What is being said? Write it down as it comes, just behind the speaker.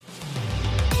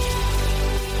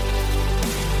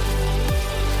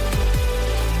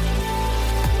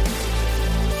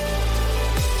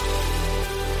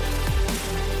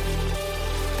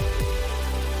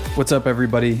What's up,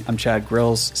 everybody? I'm Chad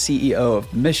Grills, CEO of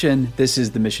The Mission. This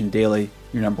is The Mission Daily,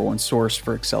 your number one source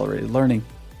for accelerated learning.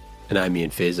 And I'm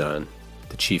Ian Faison,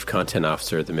 the Chief Content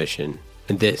Officer of The Mission.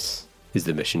 And this is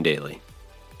The Mission Daily.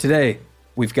 Today,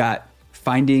 we've got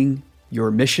finding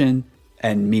your mission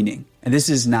and meaning. And this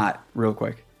is not, real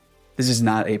quick, this is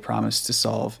not a promise to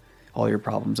solve all your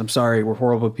problems. I'm sorry, we're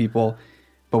horrible people,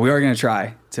 but we are going to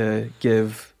try to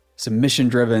give some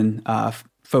mission-driven,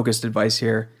 focused advice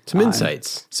here. Some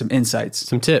insights. Some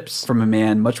tips. From a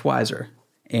man much wiser.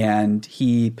 And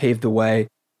he paved the way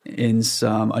in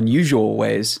some unusual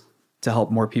ways to help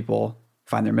more people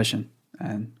find their mission.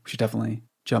 And we should definitely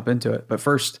jump into it. But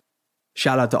first,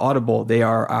 shout out to Audible. They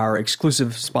are our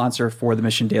exclusive sponsor for The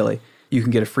Mission Daily. You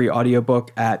can get a free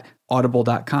audiobook at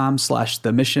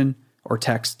audible.com/themission or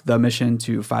text The Mission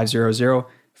to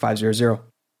 500-500.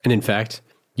 And in fact,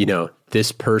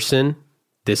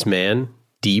 this man,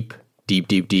 deep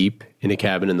in a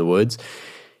cabin in the woods,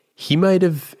 he might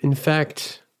have, in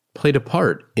fact, played a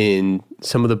part in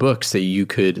some of the books that you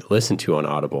could listen to on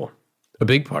Audible. A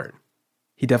big part.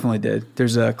 He definitely did.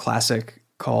 There's a classic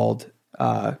called,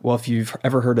 if you've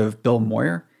ever heard of Bill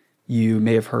Moyer, you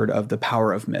may have heard of The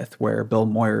Power of Myth, where Bill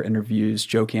Moyer interviews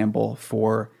Joe Campbell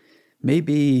for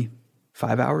maybe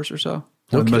 5 hours or so.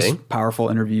 One of the most powerful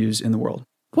interviews in the world.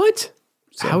 What?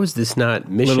 So, how is this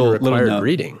not mission-required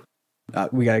reading?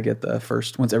 We got to get the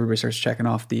first, once everybody starts checking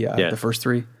off the first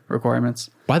three requirements.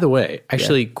 By the way,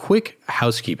 quick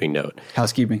housekeeping note.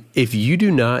 Housekeeping. If you do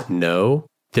not know,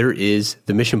 there is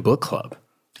the Mission Book Club.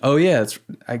 Oh, yeah.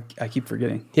 I keep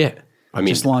forgetting. Yeah.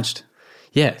 Just launched.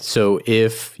 Yeah. So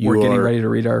if we're getting ready to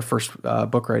read our first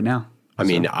book right now.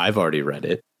 I've already read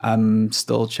it. I'm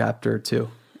still chapter 2,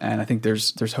 and I think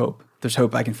there's hope. There's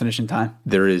hope I can finish in time.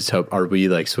 There is hope. Are we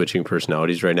switching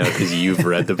personalities right now? Because you've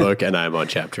read the book and I'm on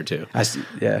chapter 2. I see.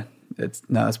 Yeah.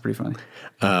 That's pretty funny.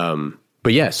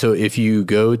 But yeah, so if you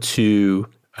go to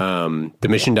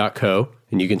themission.co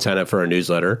and you can sign up for our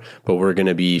newsletter, but we're going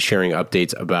to be sharing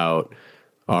updates about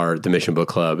The Mission Book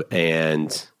Club,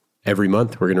 and every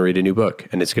month we're going to read a new book,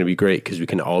 and it's going to be great because we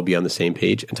can all be on the same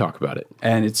page and talk about it.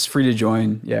 And it's free to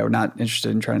join. Yeah, we're not interested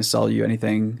in trying to sell you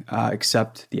anything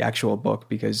except the actual book,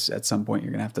 because at some point you're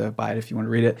going to have to buy it if you want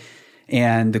to read it.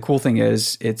 And the cool thing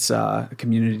is it's a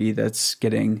community that's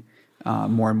getting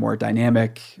more and more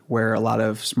dynamic, where a lot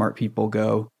of smart people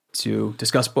go to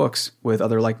discuss books with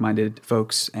other like-minded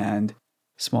folks, and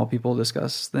small people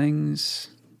discuss things.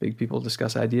 Big people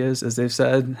discuss ideas, as they've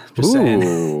said. Just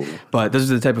saying. But those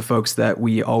are the type of folks that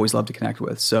we always love to connect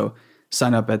with. So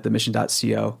sign up at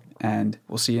themission.co, and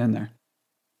we'll see you in there.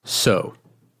 So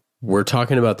we're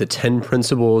talking about the 10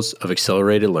 principles of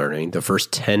accelerated learning, the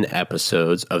first 10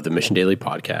 episodes of the Mission Daily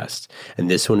podcast. And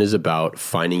this one is about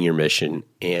finding your mission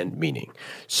and meaning.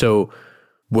 So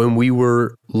when we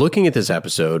were looking at this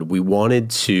episode, we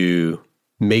wanted to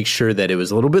make sure that it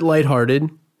was a little bit lighthearted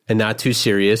and not too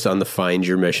serious on the find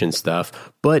your mission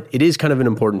stuff. But it is kind of an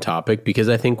important topic because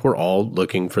I think we're all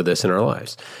looking for this in our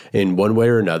lives. In one way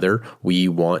or another, we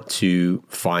want to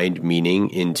find meaning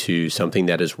into something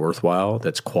that is worthwhile,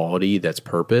 that's quality, that's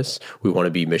purpose. We want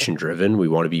to be mission driven. We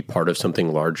want to be part of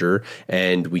something larger,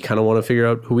 and we kind of want to figure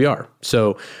out who we are.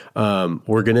 So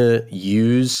we're going to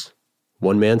use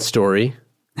one man's story,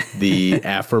 the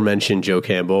aforementioned Joe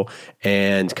Campbell,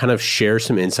 and kind of share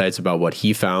some insights about what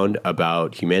he found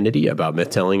about humanity, about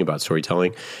myth-telling, about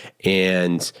storytelling,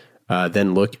 and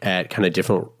then look at kind of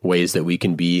different ways that we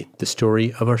can be the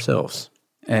story of ourselves.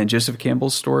 And Joseph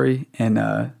Campbell's story in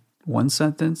one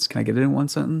sentence. Can I get it in one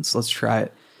sentence? Let's try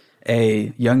it.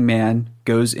 A young man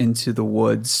goes into the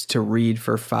woods to read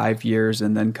for 5 years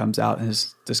and then comes out and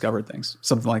has discovered things.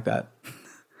 Something like that.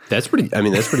 That's pretty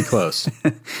close.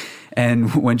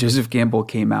 And when Joseph Campbell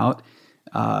came out,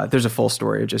 there's a full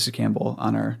story of Joseph Campbell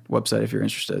on our website if you're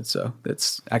interested. So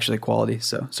it's actually quality.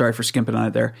 So sorry for skimping on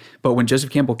it there. But when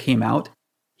Joseph Campbell came out,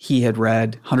 he had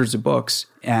read hundreds of books,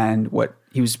 and what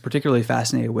he was particularly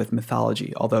fascinated with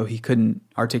mythology, although he couldn't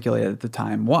articulate at the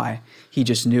time why. He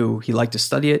just knew he liked to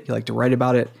study it, he liked to write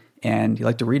about it, and he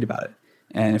liked to read about it.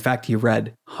 And in fact, he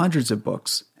read hundreds of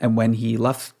books. And when he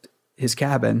left his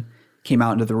cabin, came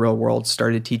out into the real world,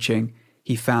 started teaching,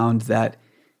 he found that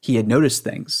he had noticed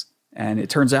things. And it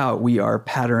turns out we are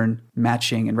pattern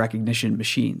matching and recognition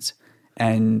machines.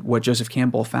 And what Joseph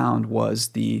Campbell found was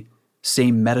the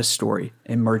same meta story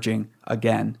emerging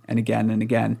again and again and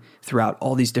again throughout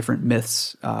all these different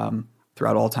myths,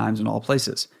 throughout all times and all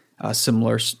places, a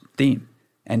similar theme.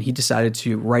 And he decided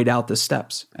to write out the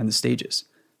steps and the stages.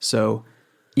 So,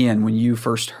 Ian, when you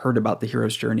first heard about the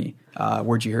hero's journey,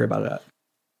 where'd you hear about it at?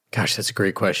 Gosh, that's a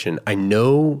great question. I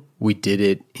know we did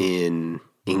it in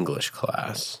English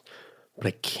class. but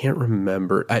I can't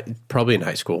remember. Probably in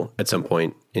high school at some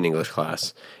point in English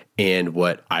class. And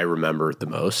what I remember the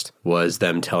most was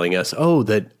them telling us, oh,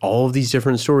 that all of these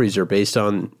different stories are based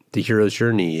on the hero's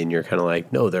journey. And you're kind of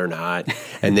like, no, they're not.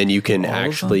 And then you can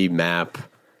actually map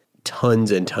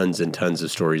tons and tons and tons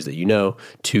of stories that you know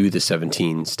to the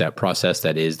 17-step process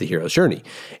that is the hero's journey.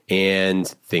 And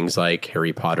things like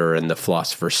Harry Potter and the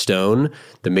Philosopher's Stone,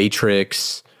 The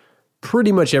Matrix,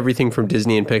 pretty much everything from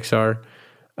Disney and Pixar,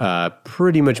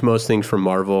 pretty much most things from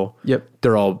Marvel. Yep.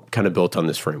 They're all kind of built on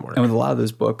this framework. And with a lot of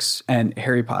those books and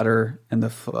Harry Potter and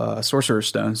the Sorcerer's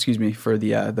Stone, for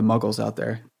the Muggles out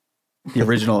there. The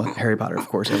original Harry Potter, of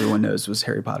course, everyone knows was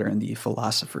Harry Potter and the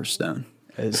Philosopher's Stone,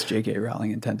 as J.K. Rowling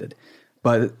intended.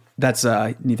 But that's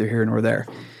neither here nor there.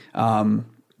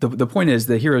 The point is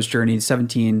the hero's journey,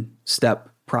 17-step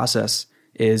process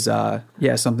is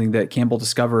something that Campbell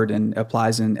discovered and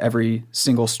applies in every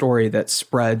single story that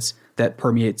spreads, that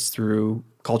permeates through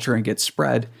culture and gets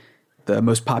spread. The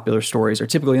most popular stories are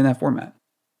typically in that format.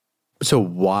 So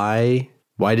why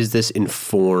does this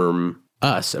inform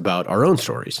us about our own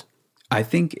stories? I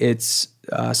think it's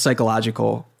a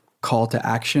psychological call to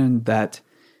action that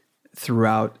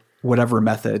throughout whatever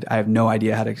method, I have no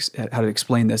idea how to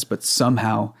explain this, but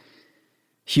somehow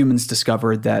humans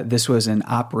discovered that this was an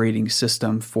operating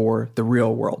system for the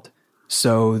real world.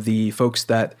 So the folks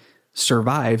that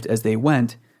survived as they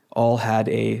went all had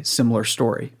a similar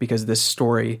story because this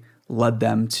story led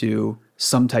them to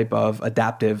some type of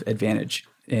adaptive advantage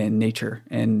in nature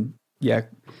and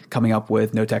coming up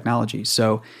with no technology.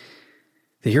 So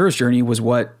the hero's journey was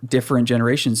what different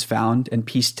generations found and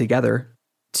pieced together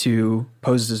to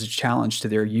pose as a challenge to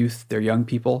their youth, their young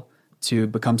people, to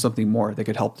become something more that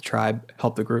could help the tribe,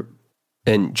 help the group.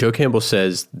 And Joe Campbell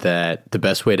says that the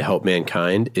best way to help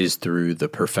mankind is through the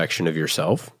perfection of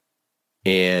yourself.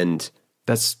 And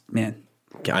that's,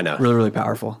 I know. Really, really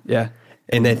powerful. Yeah.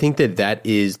 And I think that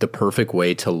is the perfect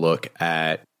way to look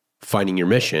at finding your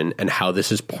mission and how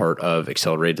this is part of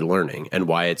accelerated learning and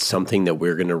why it's something that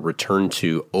we're going to return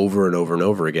to over and over and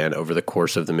over again over the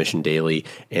course of the Mission Daily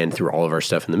and through all of our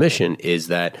stuff in the mission is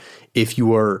that if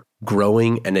you are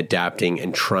growing and adapting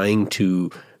and trying to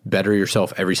better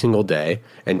yourself every single day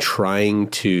and trying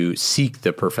to seek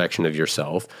the perfection of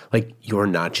yourself, like you're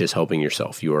not just helping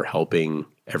yourself, you are helping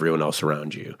everyone else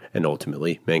around you and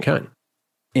ultimately mankind.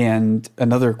 And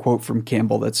another quote from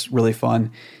Campbell that's really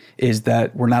fun is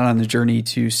that we're not on a journey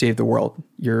to save the world.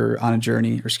 We're on a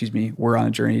journey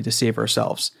to save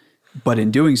ourselves. But in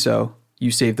doing so,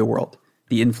 you save the world.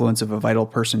 The influence of a vital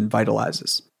person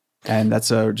vitalizes. And that's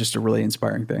just a really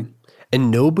inspiring thing.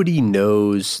 And nobody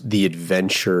knows the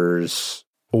adventures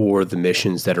or the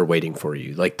missions that are waiting for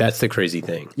you. Like, that's the crazy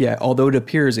thing. Yeah, although it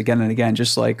appears again and again,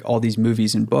 just like all these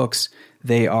movies and books,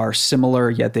 they are similar,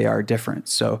 yet they are different.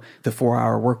 So the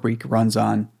 4-Hour Workweek runs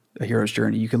on a hero's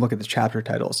journey. You can look at the chapter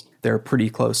titles. They're pretty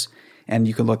close. And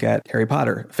you can look at Harry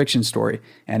Potter, a fiction story,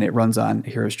 and it runs on a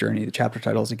hero's journey. The chapter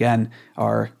titles, again,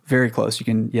 are very close. You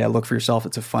can, look for yourself.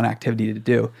 It's a fun activity to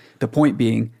do. The point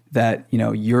being that,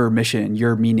 your mission,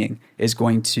 your meaning is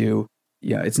going to,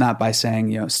 it's not by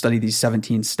saying, study these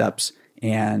 17 steps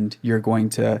and you're going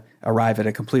to arrive at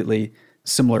a completely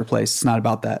similar place. It's not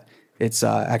about that. It's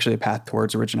actually a path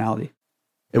towards originality.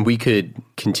 And we could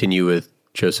continue with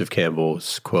Joseph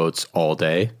Campbell's quotes all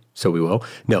day. So we will.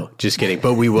 No, just kidding.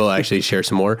 But we will actually share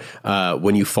some more.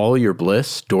 When you follow your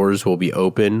bliss, doors will be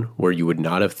open where you would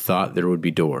not have thought there would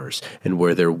be doors and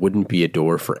where there wouldn't be a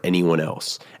door for anyone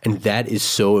else. And that is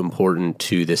so important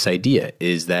to this idea,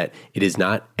 is that it is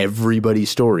not everybody's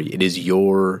story. It is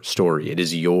your story. It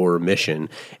is your mission.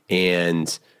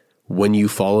 And when you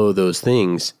follow those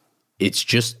things, it's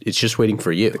just waiting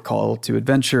for you. The call to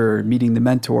adventure, meeting the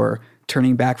mentor,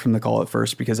 turning back from the call at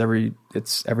first because every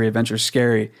adventure is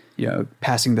scary,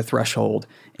 passing the threshold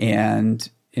and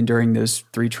enduring those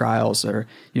 3 trials or,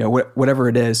 whatever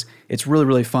it is. It's really,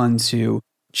 really fun to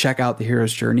check out the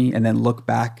hero's journey and then look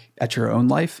back at your own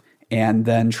life and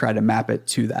then try to map it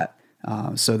to that.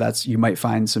 So you might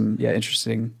find some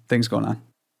interesting things going on.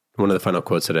 One of the final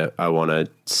quotes that I want to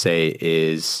say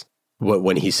is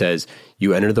when he says,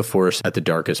 "You enter the forest at the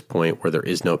darkest point where there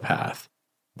is no path.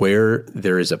 Where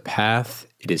there is a path,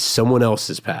 it is someone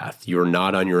else's path. You are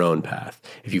not on your own path.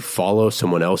 If you follow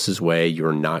someone else's way,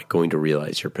 you're not going to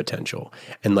realize your potential."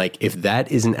 And if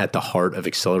that isn't at the heart of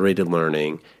accelerated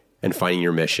learning and finding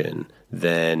your mission,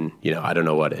 then, I don't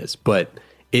know what is. But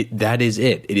that is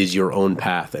it. It is your own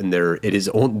path. And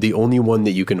the only one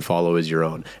that you can follow is your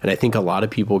own. And I think a lot of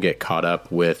people get caught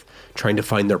up with trying to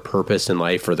find their purpose in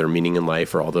life or their meaning in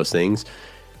life or all those things.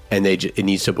 And it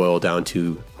needs to boil down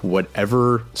to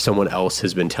whatever someone else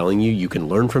has been telling you. You can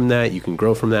learn from that, you can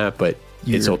grow from that, but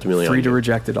it's ultimately free to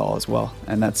reject it all as well.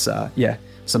 And that's,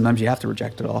 sometimes you have to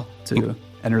reject it all to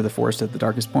enter the forest at the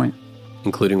darkest point.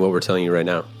 Including what we're telling you right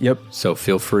now. Yep. So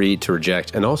feel free to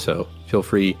reject, and also feel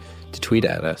free to tweet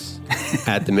at us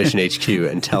at the Mission HQ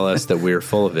and tell us that we're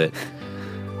full of it,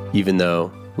 even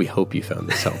though we hope you found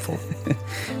this helpful.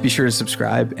 Be sure to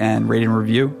subscribe and rate and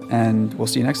review, and we'll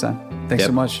see you next time. Thanks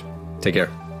so much. Take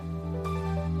care.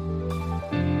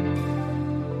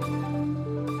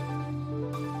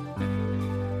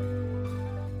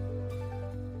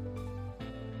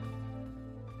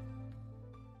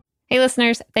 Hey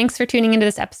listeners, thanks for tuning into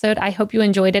this episode. I hope you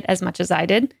enjoyed it as much as I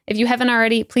did. If you haven't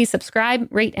already, please subscribe,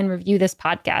 rate, and review this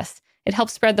podcast. It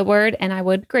helps spread the word, and I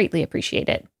would greatly appreciate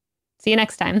it. See you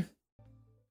next time.